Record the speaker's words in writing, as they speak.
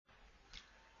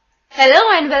Hello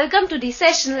and welcome to the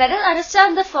session. Let us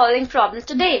understand the following problem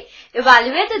today.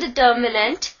 Evaluate the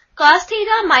determinant cos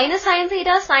theta minus sin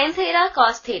theta,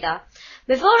 cos theta.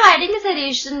 Before writing the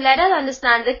solution, let us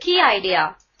understand the key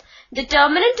idea.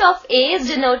 Determinant of A is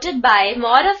denoted by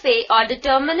mod of A or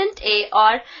determinant A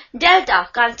or delta.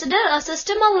 Consider a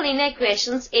system of linear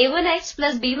equations a1x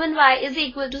plus b1y is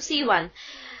equal to c1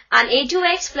 and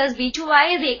a2x plus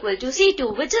b2y is equal to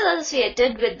c2, which is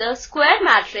associated with the square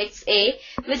matrix A,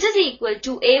 which is equal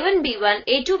to a1 b1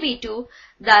 a2 b2.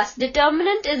 Thus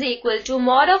determinant is equal to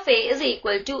mod of A is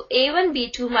equal to a1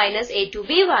 b2 minus a2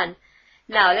 b1.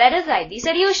 Now let us write the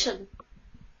solution.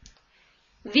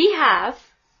 We have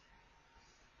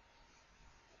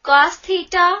cos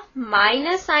theta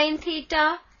minus sin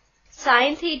theta,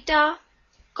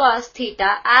 cos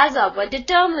theta as our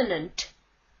determinant.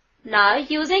 Now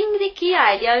using the key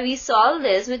idea we solve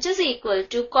this, which is equal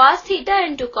to cos theta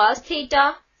into cos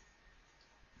theta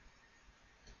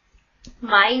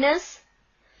minus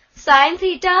sin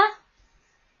theta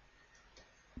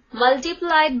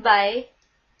multiplied by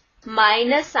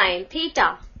minus sin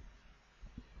theta,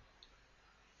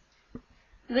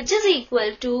 which is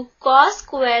equal to cos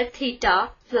square theta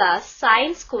plus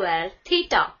sin square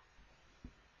theta,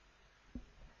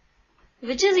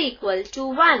 which is equal to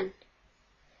 1.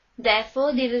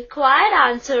 Therefore, the required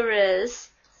answer is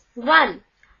 1.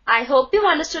 I hope you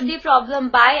understood the problem.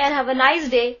 Bye and have a nice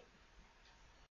day.